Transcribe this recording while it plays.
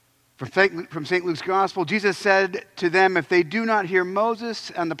From St. Luke's Gospel, Jesus said to them, "If they do not hear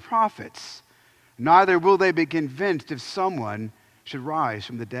Moses and the prophets, neither will they be convinced if someone should rise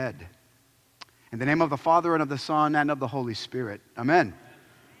from the dead." In the name of the Father, and of the Son, and of the Holy Spirit. Amen.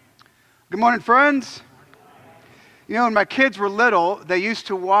 Good morning, friends. You know, when my kids were little, they used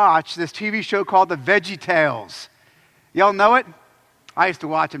to watch this TV show called The VeggieTales. Y'all know it? I used to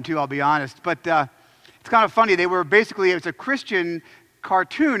watch them too, I'll be honest. But it's kind of funny. It was a Christian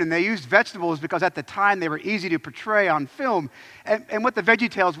cartoon, and they used vegetables because at the time they were easy to portray on film. And what the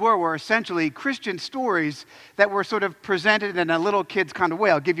VeggieTales were essentially Christian stories that were sort of presented in a little kid's kind of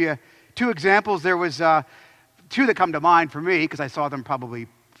way. I'll give you two examples. There was two that come to mind for me because I saw them probably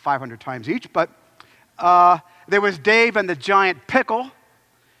 500 times each. But there was Dave and the Giant Pickle,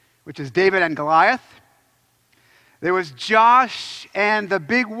 which is David and Goliath. There was Josh and the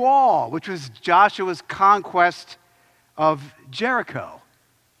Big Wall, which was Joshua's conquest of Jericho.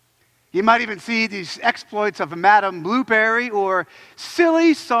 You might even see these exploits of Madame Blueberry or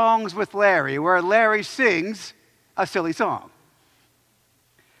Silly Songs with Larry, where Larry sings a silly song.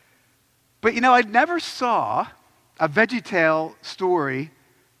 But you know, I never saw a VeggieTale story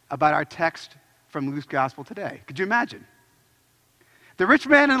about our text from Luke's Gospel today. Could you imagine? The rich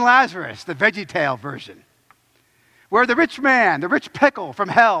man and Lazarus, the VeggieTale version, where the rich man, the rich pickle from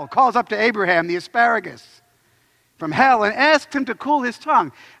hell, calls up to Abraham, the asparagus from hell, and asks him to cool his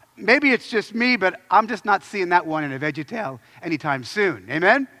tongue. Maybe it's just me, but I'm just not seeing that one in a VeggieTale anytime soon.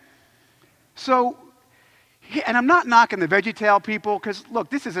 Amen? So, and I'm not knocking the VeggieTale people, because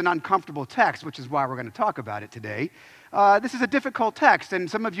look, this is an uncomfortable text, which is why we're going to talk about it today. This is a difficult text, and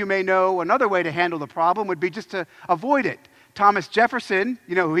some of you may know another way to handle the problem would be just to avoid it. Thomas Jefferson,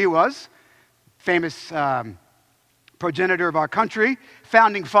 you know who he was, famous progenitor of our country,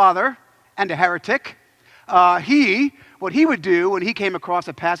 founding father, and a heretic. What he would do when he came across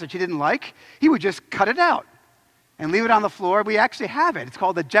a passage he didn't like, he would just cut it out and leave it on the floor. We actually have it. It's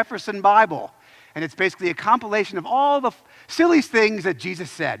called the Jefferson Bible. And it's basically a compilation of all the silly things that Jesus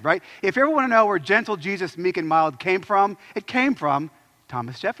said, right? If you ever want to know where gentle Jesus, meek and mild came from, it came from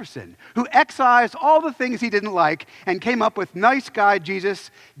Thomas Jefferson, who excised all the things he didn't like and came up with nice guy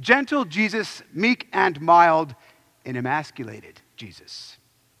Jesus, gentle Jesus, meek and mild, and emasculated Jesus.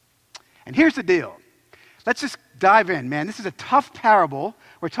 And here's the deal. Let's just dive in, man. This is a tough parable.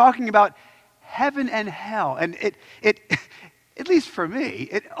 We're talking about heaven and hell. And it at least for me,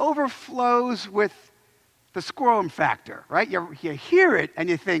 it overflows with the squirm factor, right? You hear it and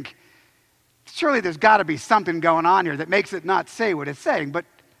you think, surely there's got to be something going on here that makes it not say what it's saying, but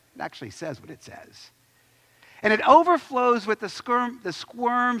it actually says what it says. And it overflows with the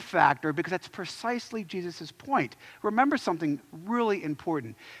squirm factor because that's precisely Jesus' point. Remember something really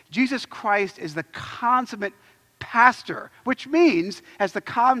important. Jesus Christ is the consummate pastor, which means, as the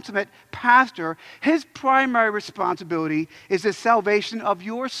consummate pastor, his primary responsibility is the salvation of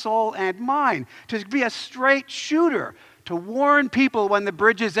your soul and mine, to be a straight shooter, to warn people when the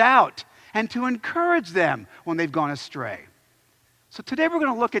bridge is out, and to encourage them when they've gone astray. So today we're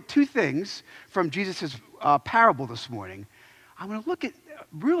going to look at two things from Jesus' parable this morning. I'm going to look at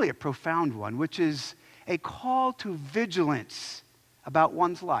really a profound one, which is a call to vigilance about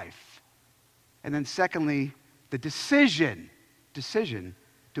one's life. And then secondly, the decision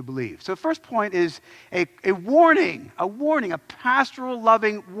to believe. So first point is a warning, a pastoral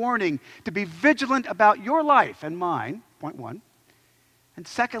loving warning to be vigilant about your life and mine, point one. And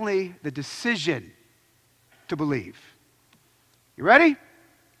secondly, the decision to believe. You ready?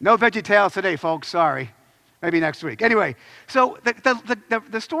 No VeggieTales today, folks. Sorry. Maybe next week. Anyway, so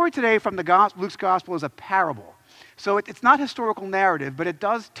the story today from Luke's Gospel is a parable. So it's not historical narrative, but it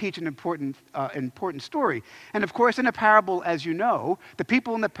does teach an important story. And of course, in a parable, as you know, the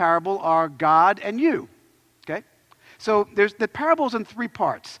people in the parable are God and you. Okay? So there's the parable's in three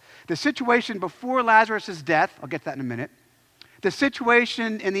parts. The situation before Lazarus' death, I'll get to that in a minute. The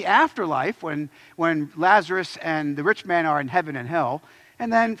situation in the afterlife when Lazarus and the rich man are in heaven and hell.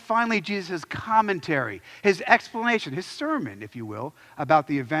 And then finally, Jesus' commentary, his explanation, his sermon, if you will, about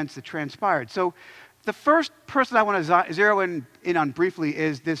the events that transpired. So the first person I want to zero in on briefly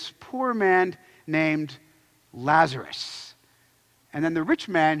is this poor man named Lazarus. And then the rich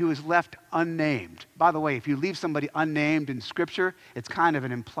man who is left unnamed. By the way, if you leave somebody unnamed in Scripture, it's kind of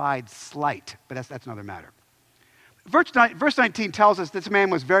an implied slight, but that's another matter. Verse 19 tells us this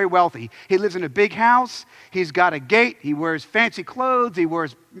man was very wealthy. He lives in a big house. He's got a gate. He wears fancy clothes. He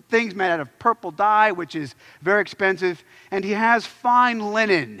wears things made out of purple dye, which is very expensive. And he has fine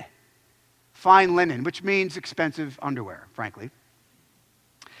linen, which means expensive underwear, frankly.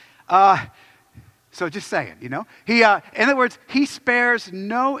 So just saying, in other words, he spares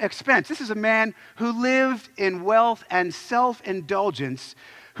no expense. This is a man who lived in wealth and self-indulgence,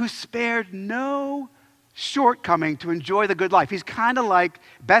 who spared no shortcoming to enjoy the good life. He's kind of like,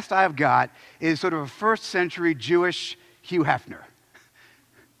 best I've got, is sort of a first century Jewish Hugh Hefner.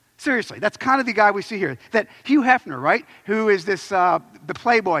 Seriously, that's kind of the guy we see here. That Hugh Hefner, right, who is this the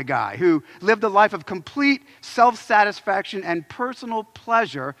playboy guy who lived a life of complete self-satisfaction and personal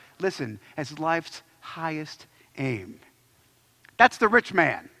pleasure, listen, as life's highest aim. That's the rich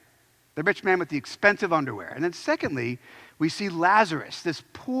man with the expensive underwear. And then secondly, we see Lazarus, this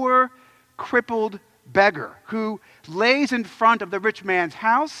poor, crippled beggar who lays in front of the rich man's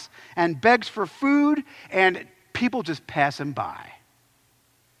house and begs for food, and people just pass him by.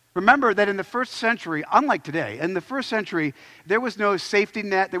 Remember that in the first century, unlike today, in the first century, there was no safety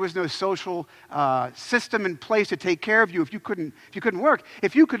net, there was no social system in place to take care of you if you couldn't work.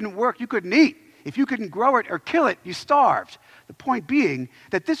 If you couldn't work, you couldn't eat. If you couldn't grow it or kill it, you starved. The point being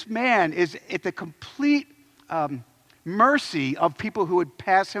that this man is at the complete mercy of people who would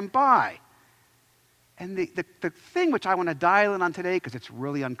pass him by. And the thing which I want to dial in on today, because it's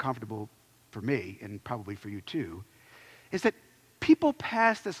really uncomfortable for me and probably for you too, is that people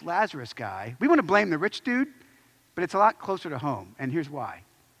pass this Lazarus guy. We want to blame the rich dude, but it's a lot closer to home, and here's why.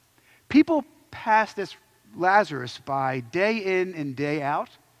 People pass this Lazarus by day in and day out,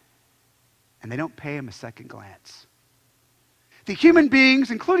 and they don't pay him a second glance. The human beings,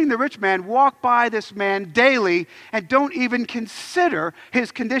 including the rich man, walk by this man daily and don't even consider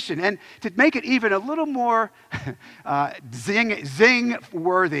his condition. And to make it even a little more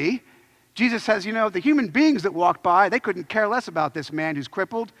zing-worthy, Jesus says, the human beings that walked by, they couldn't care less about this man who's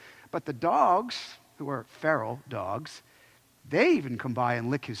crippled, but the dogs, who are feral dogs, they even come by and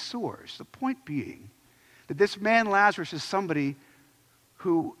lick his sores. The point being that this man Lazarus is somebody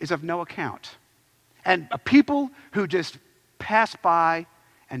who is of no account, and a people who just pass by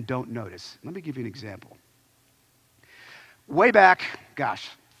and don't notice. Let me give you an example. Way back,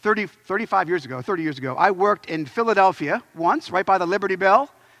 30 years ago, I worked in Philadelphia once, right by the Liberty Bell.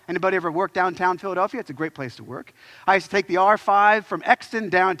 Anybody ever worked downtown Philadelphia? It's a great place to work. I used to take the R5 from Exton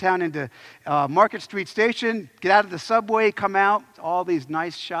downtown into Market Street Station, get out of the subway, come out, all these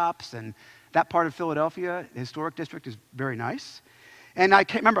nice shops, and that part of Philadelphia, the historic district, is very nice. And I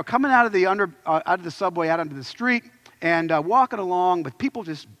remember coming out of the subway, out onto the street, and walking along with people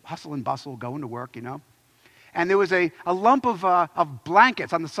just hustle and bustle, going to work, And there was a lump of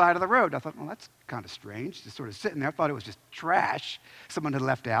blankets on the side of the road. I thought, well, that's kind of strange, just sort of sitting there. I thought it was just trash someone had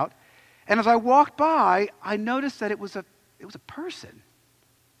left out. And as I walked by, I noticed that it was a person.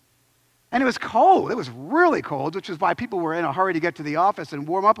 And it was cold. It was really cold, which is why people were in a hurry to get to the office and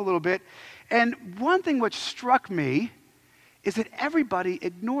warm up a little bit. And one thing which struck me is that everybody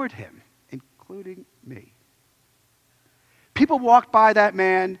ignored him, including me. People walked by that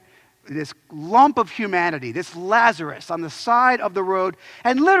man, this lump of humanity, this Lazarus on the side of the road,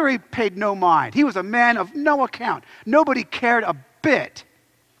 and literally paid no mind. He was a man of no account. Nobody cared a bit.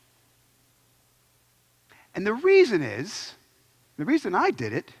 And the reason I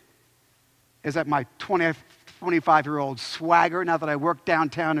did it, is that my 25-year-old swagger, now that I worked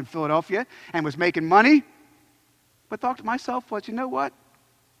downtown in Philadelphia and was making money, but thought to myself was, you know what?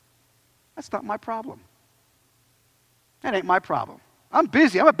 That's not my problem. That ain't my problem. I'm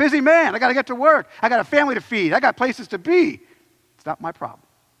busy. I'm a busy man. I got to get to work. I got a family to feed. I got places to be. It's not my problem.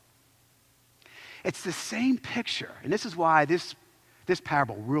 It's the same picture, and this is why this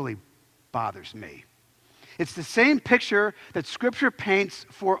parable really bothers me. It's the same picture that Scripture paints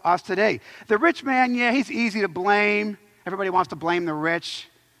for us today. The rich man, yeah, he's easy to blame. Everybody wants to blame the rich.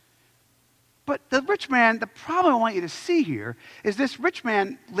 But the rich man, the problem I want you to see here is this rich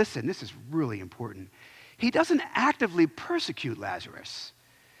man, listen, this is really important. He doesn't actively persecute Lazarus.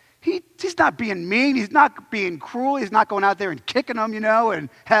 He's not being mean. He's not being cruel. He's not going out there and kicking him, and,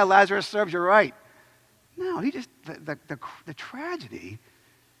 hey, Lazarus serves you right. No, the tragedy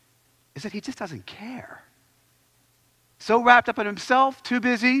is that he just doesn't care. So wrapped up in himself, too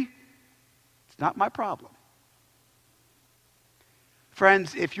busy, it's not my problem.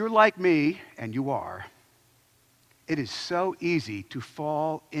 Friends, if you're like me, and you are, it is so easy to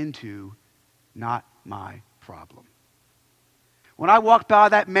fall into not my problem. When I walked by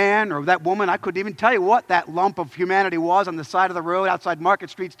that man or that woman, I couldn't even tell you what that lump of humanity was on the side of the road outside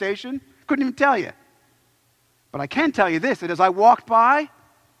Market Street Station. Couldn't even tell you. But I can tell you this, that as I walked by,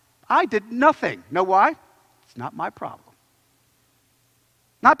 I did nothing. Know why? It's not my problem.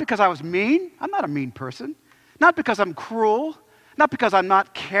 Not because I was mean. I'm not a mean person. Not because I'm cruel. Not because I'm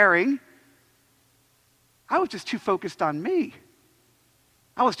not caring. I was just too focused on me.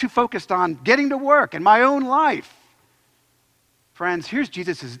 I was too focused on getting to work and my own life. Friends, here's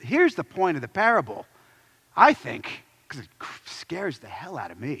the point of the parable, I think, because it scares the hell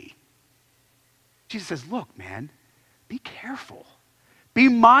out of me. Jesus says, look, man, be careful. Be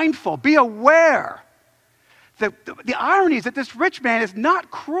mindful. Be aware. The irony is that this rich man is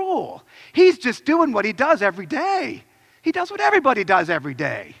not cruel. He's just doing what he does every day. He does what everybody does every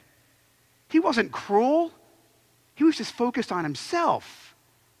day. He wasn't cruel. He was just focused on himself.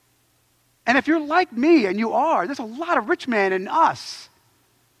 And if you're like me, and you are, there's a lot of rich men in us.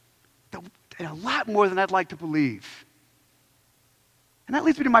 And a lot more than I'd like to believe. And that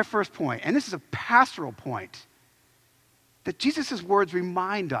leads me to my first point, and this is a pastoral point, that Jesus' words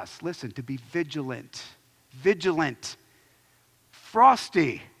remind us, listen, to be vigilant,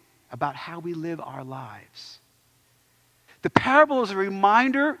 frosty about how we live our lives. The parable is a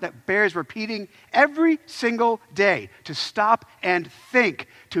reminder that bears repeating every single day to stop and think,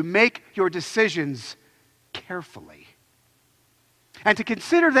 to make your decisions carefully, and to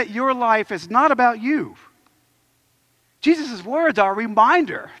consider that your life is not about you. Jesus' words are a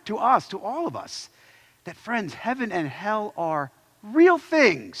reminder to us, to all of us, that, friends, heaven and hell are real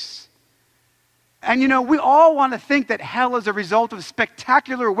things. And, we all want to think that hell is a result of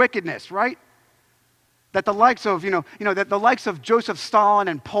spectacular wickedness, right? That the likes of, that the likes of Joseph Stalin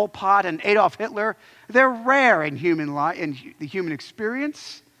and Pol Pot and Adolf Hitler, they're rare in human life, in the human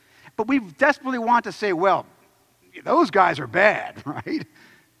experience. But we desperately want to say, well, those guys are bad, right?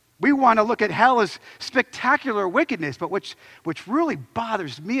 We want to look at hell as spectacular wickedness, but which really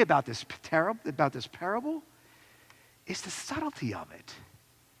bothers me about this parable is the subtlety of it.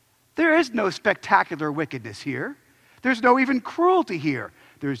 There is no spectacular wickedness here. There's no even cruelty here.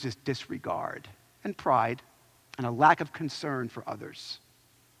 There's just disregard and pride and a lack of concern for others.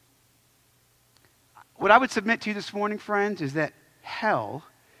 What I would submit to you this morning, friends, is that hell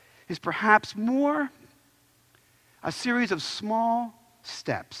is perhaps more a series of small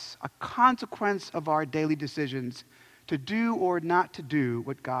steps, a consequence of our daily decisions to do or not to do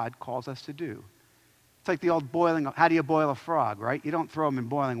what God calls us to do. It's like the old how do you boil a frog, right? You don't throw them in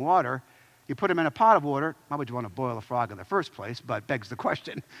boiling water. You put them in a pot of water. Why would you want to boil a frog in the first place? But begs the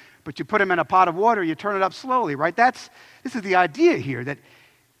question. But you put them in a pot of water, you turn it up slowly, right? This is the idea here, that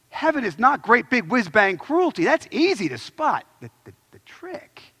heaven is not great big whiz-bang cruelty. That's easy to spot. The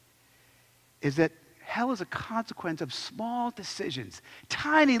trick is that hell is a consequence of small decisions,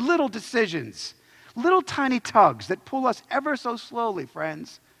 tiny little decisions, little tiny tugs that pull us ever so slowly,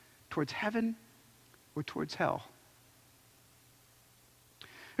 friends, towards heaven or towards hell.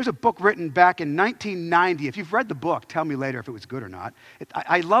 There's a book written back in 1990. If you've read the book, tell me later if it was good or not.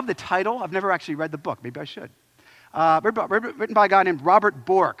 I love the title. I've never actually read the book. Maybe I should. Written by a guy named Robert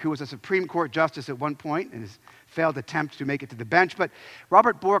Bork, who was a Supreme Court justice at one point in his failed attempt to make it to the bench. But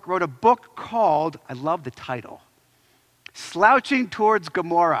Robert Bork wrote a book called, I love the title, Slouching Towards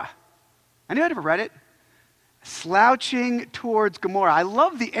Gomorrah. Anyone ever read it? Slouching Towards Gomorrah. I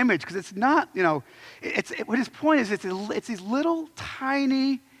love the image because it's not, what his point is, it's these little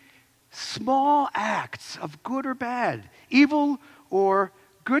tiny, small acts of good or bad, evil or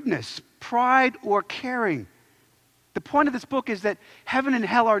goodness, pride or caring. The point of this book is that heaven and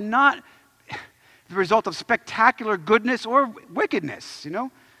hell are not the result of spectacular goodness or wickedness,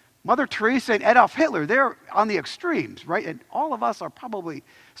 Mother Teresa and Adolf Hitler, they're on the extremes, right? And all of us are probably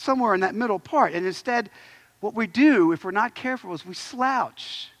somewhere in that middle part. And instead, what we do, if we're not careful, is we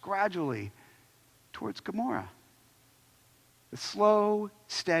slouch gradually towards Gomorrah. The slow,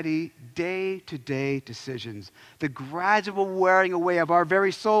 steady, day-to-day decisions, the gradual wearing away of our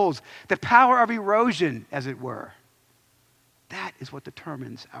very souls, the power of erosion, as it were. That is what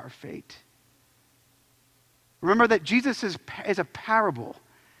determines our fate. Remember that Jesus is a parable,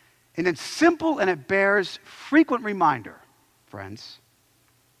 and it's simple and it bears frequent reminder, friends.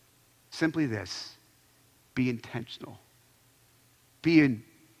 Simply this: be intentional, be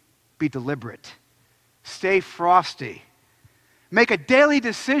deliberate, stay frosty. Make a daily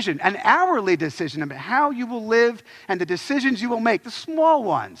decision, an hourly decision about how you will live and the decisions you will make, the small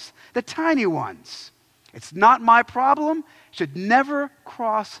ones, the tiny ones. It's not my problem. Should never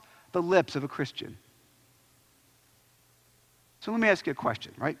cross the lips of a Christian. So let me ask you a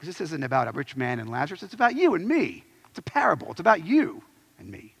question, right? Because this isn't about a rich man and Lazarus. It's about you and me. It's a parable. It's about you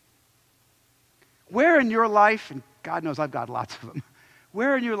and me. Where in your life, and God knows I've got lots of them,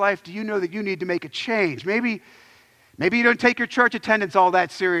 where in your life do you know that you need to make a change? Maybe you don't take your church attendance all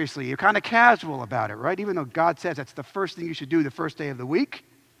that seriously. You're kind of casual about it, right? Even though God says that's the first thing you should do the first day of the week.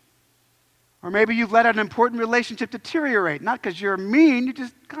 Or maybe you've let an important relationship deteriorate, not because you're mean, you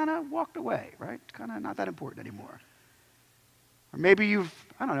just kind of walked away, right? Kind of not that important anymore. Or maybe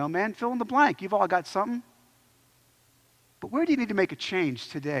I don't know, man, fill in the blank. You've all got something. But where do you need to make a change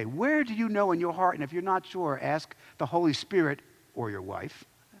today? Where do you know in your heart? And if you're not sure, ask the Holy Spirit or your wife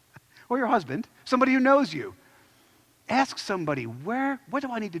or your husband, somebody who knows you. Ask somebody, what do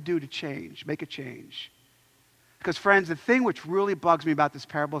I need to do to change, make a change? Because, friends, the thing which really bugs me about this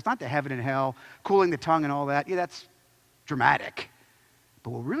parable is not the heaven and hell, cooling the tongue and all that. Yeah, that's dramatic.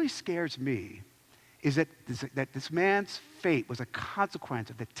 But what really scares me is that this man's fate was a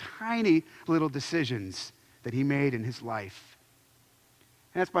consequence of the tiny little decisions that he made in his life.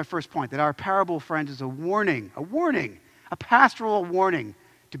 And that's my first point, that our parable, friends, is a warning, a pastoral warning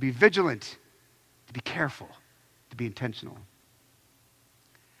to be vigilant, to be careful, to be intentional.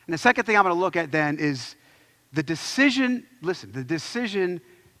 And the second thing I'm going to look at then is the decision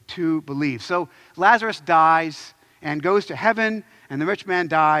to believe. So Lazarus dies and goes to heaven, and the rich man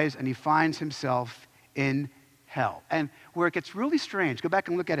dies, and he finds himself in hell. And where it gets really strange, go back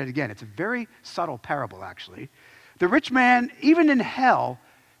and look at it again. It's a very subtle parable, actually. The rich man, even in hell,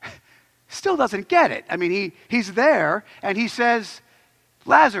 still doesn't get it. I mean, he's there, and he says,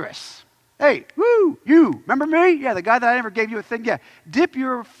 Lazarus, hey, you, remember me? Yeah, the guy that I never gave you a thing. Yeah, dip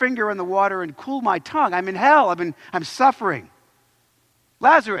your finger in the water and cool my tongue. I'm in hell. I'm suffering.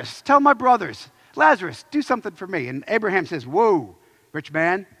 Lazarus, tell my brothers. Lazarus, do something for me. And Abraham says, whoa, rich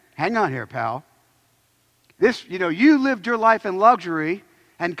man, hang on here, pal. You lived your life in luxury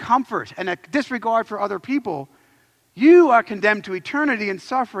and comfort and a disregard for other people. You are condemned to eternity in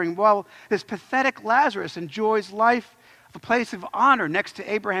suffering, while this pathetic Lazarus enjoys life, a place of honor next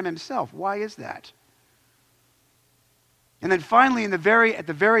to Abraham himself. Why is that? And then finally, at the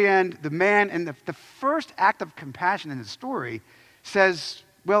very end, the man, in the first act of compassion in the story, says,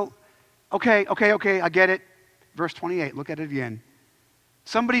 well, okay, I get it. Verse 28, look at it again.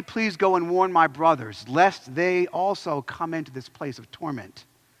 Somebody please go and warn my brothers, lest they also come into this place of torment.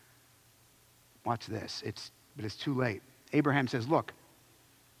 Watch this. But it's too late. Abraham says, look,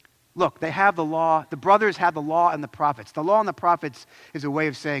 they have the law. The brothers have the law and the prophets. The law and the prophets is a way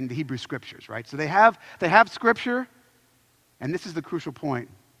of saying the Hebrew scriptures, right? So they have scripture, and this is the crucial point.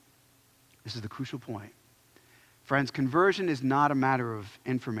 This is the crucial point. Friends, conversion is not a matter of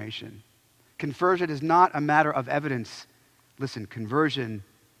information. Conversion is not a matter of evidence. Listen, conversion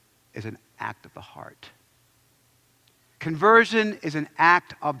is an act of the heart. Conversion is an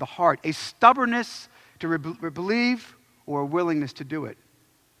act of the heart, a stubbornness to believe or a willingness to do it.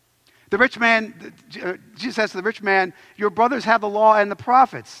 The rich man, Jesus says to the rich man, your brothers have the law and the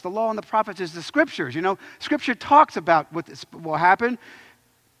prophets. The law and the prophets is the scriptures. Scripture talks about what will happen.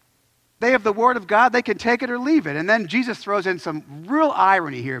 They have the word of God. They can take it or leave it. And then Jesus throws in some real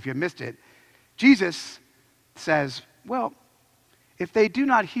irony here if you missed it. Jesus says, well, if they do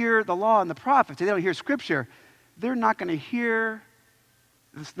not hear the law and the prophets, they don't hear scripture, they're not going to hear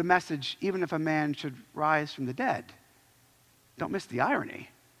the message even if a man should rise from the dead. Don't miss the irony.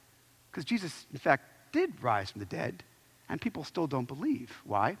 Because Jesus, in fact, did rise from the dead, and people still don't believe.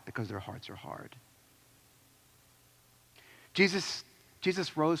 Why? Because their hearts are hard. Jesus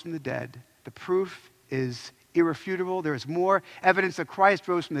rose from the dead. The proof is irrefutable. There is more evidence that Christ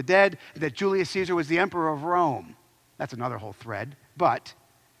rose from the dead, that Julius Caesar was the emperor of Rome. That's another whole thread. But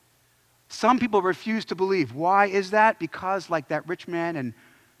some people refuse to believe. Why is that? Because like that rich man, and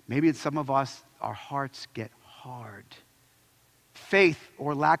maybe in some of us, our hearts get hard. Faith,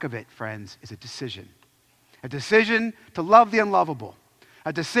 or lack of it, friends, is a decision. A decision to love the unlovable.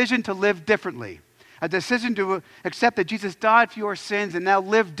 A decision to live differently. A decision to accept that Jesus died for your sins and now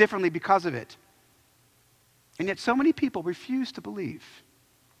live differently because of it. And yet so many people refuse to believe.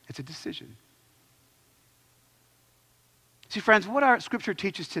 It's a decision. See, friends, what our scripture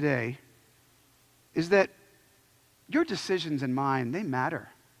teaches today is that your decisions and mine, they matter.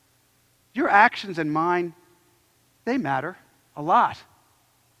 Your actions and mine, they matter a lot.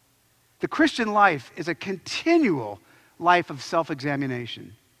 The Christian life is a continual life of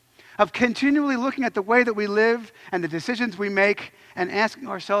self-examination, of continually looking at the way that we live and the decisions we make and asking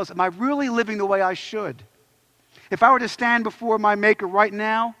ourselves, am I really living the way I should? If I were to stand before my Maker right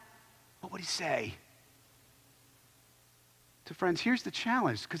now, what would he say? So friends, here's the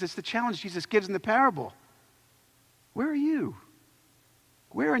challenge, because it's the challenge Jesus gives in the parable. Where are you?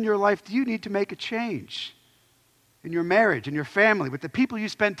 Where in your life do you need to make a change? In your marriage, in your family, with the people you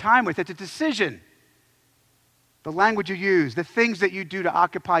spend time with. It's a decision. The language you use, the things that you do to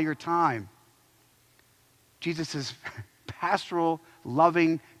occupy your time. Jesus' pastoral,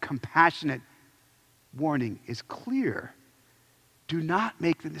 loving, compassionate warning is clear. Do not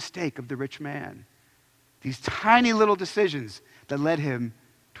make the mistake of the rich man. These tiny little decisions that led him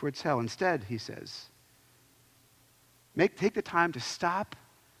towards hell. Instead, he says, Take the time to stop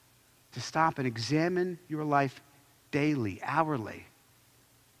and examine your life daily, hourly,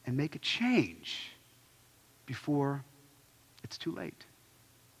 and make a change before it's too late.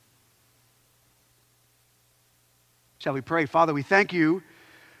 Shall we pray? Father, we thank you,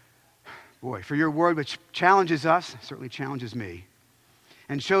 for your word which challenges us, certainly challenges me,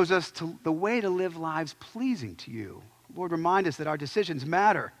 and shows us the way to live lives pleasing to you. Lord, remind us that our decisions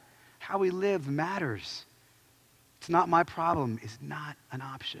matter. How we live matters. It's not my problem is not an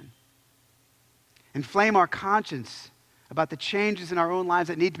option. Inflame our conscience about the changes in our own lives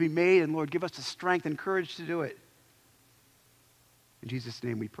that need to be made, and Lord, give us the strength and courage to do it. In Jesus'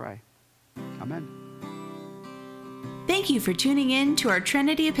 name we pray. Amen. Thank you for tuning in to our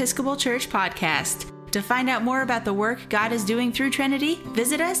Trinity Episcopal Church podcast. To find out more about the work God is doing through Trinity,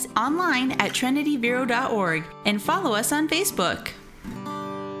 visit us online at trinityvero.org and follow us on Facebook.